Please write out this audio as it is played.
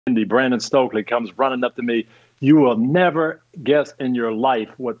Indy, Brandon Stokely, comes running up to me. You will never guess in your life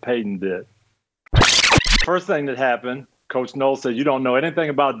what Peyton did. First thing that happened, Coach Knowles said, you don't know anything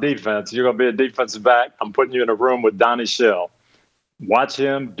about defense. You're going to be a defensive back. I'm putting you in a room with Donnie Shell. Watch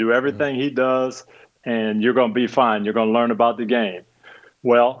him, do everything he does, and you're going to be fine. You're going to learn about the game.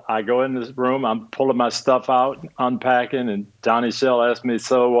 Well, I go in this room, I'm pulling my stuff out, unpacking, and Donnie Shell asked me,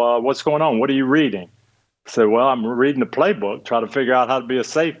 so what's going on? What are you reading? I said, well, I'm reading the playbook, trying to figure out how to be a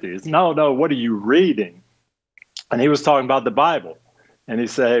safety. He said, no, what are you reading? And he was talking about the Bible. And he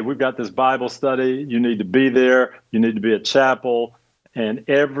said, hey, we've got this Bible study. You need to be there. You need to be at chapel. And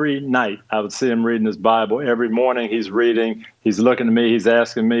every night I would see him reading his Bible. Every morning he's reading. He's looking at me. He's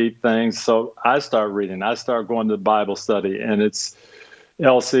asking me things. So I start reading. I start going to the Bible study. And it's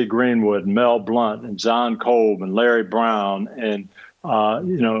L.C. Greenwood, Mel Blount, and John Kolb, and Larry Brown,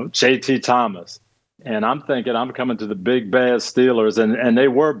 and, J.T. Thomas. And I'm thinking I'm coming to the big, bad Steelers. And they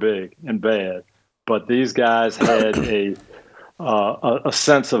were big and bad. But these guys had a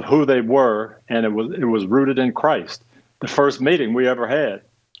sense of who they were, and it was rooted in Christ. The first meeting we ever had,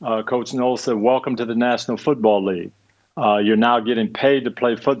 Coach Knowles said, welcome to the National Football League. You're now getting paid to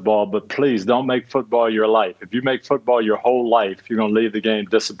play football, but please don't make football your life. If you make football your whole life, you're going to leave the game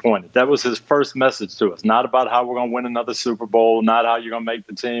disappointed. That was his first message to us. Not about how we're going to win another Super Bowl, not how you're going to make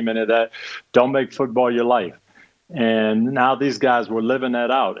the team, any of that. Don't make football your life. And now these guys were living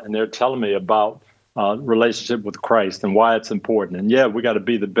that out, and they're telling me about relationship with Christ and why it's important. And yeah, we got to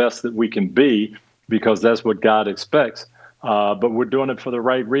be the best that we can be because that's what God expects. But we're doing it for the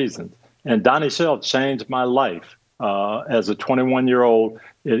right reasons. And Donnie Shell changed my life. As a 21-year-old,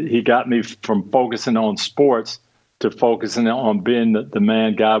 he got me from focusing on sports to focusing on being the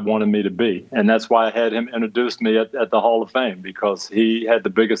man God wanted me to be. And that's why I had him introduce me at the Hall of Fame, because he had the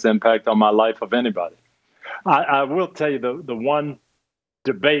biggest impact on my life of anybody. I will tell you the one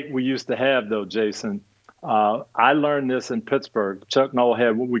debate we used to have, though, Jason, I learned this in Pittsburgh. Chuck Noll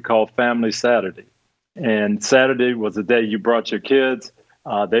had what we call Family Saturday. And Saturday was the day you brought your kids.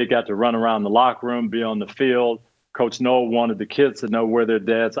 They got to run around the locker room, be on the field. Coach Noll wanted the kids to know where their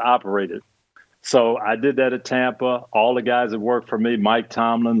dads operated. So I did that at Tampa. All the guys that worked for me, Mike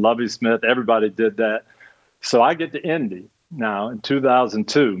Tomlin, Lovie Smith, everybody did that. So I get to Indy now in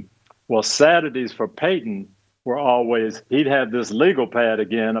 2002. Well, Saturdays for Peyton were always, he'd have this legal pad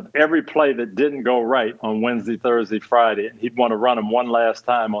again of every play that didn't go right on Wednesday, Thursday, Friday. And he'd want to run them one last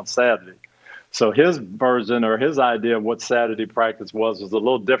time on Saturday. So his version or his idea of what Saturday practice was a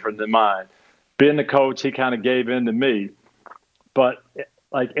little different than mine. Being the coach, he kind of gave in to me. But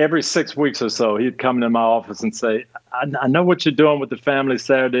like every 6 weeks or so, he'd come into my office and say, I know what you're doing with the Family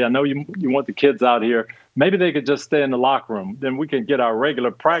Saturday. I know you want the kids out here. Maybe they could just stay in the locker room. Then we can get our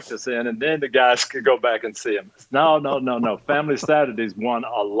regular practice in, and then the guys could go back and see them. No. Family Saturdays won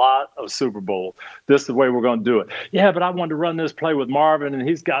a lot of Super Bowls. This is the way we're going to do it. Yeah, but I wanted to run this play with Marvin, and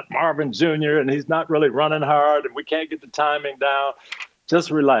he's got Marvin Jr., and he's not really running hard, and we can't get the timing down. Just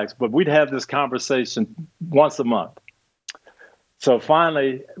relax. But we'd have this conversation once a month. So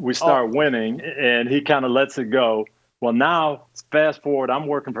finally, we start winning, and he kind of lets it go. Well, now, fast forward, I'm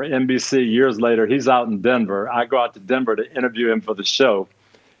working for NBC years later. He's out in Denver. I go out to Denver to interview him for the show.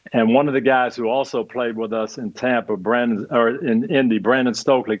 And one of the guys who also played with us in Tampa, in Indy, Brandon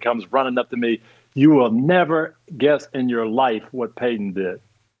Stokely, comes running up to me. You will never guess in your life what Peyton did.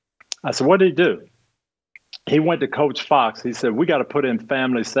 I said, what did he do? He went to Coach Fox. He said, we got to put in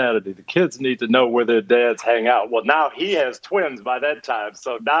Family Saturday. The kids need to know where their dads hang out. Well, now he has twins by that time,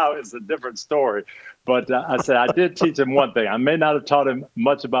 so now it's a different story. But I said, I did teach him one thing. I may not have taught him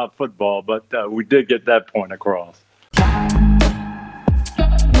much about football, but we did get that point across.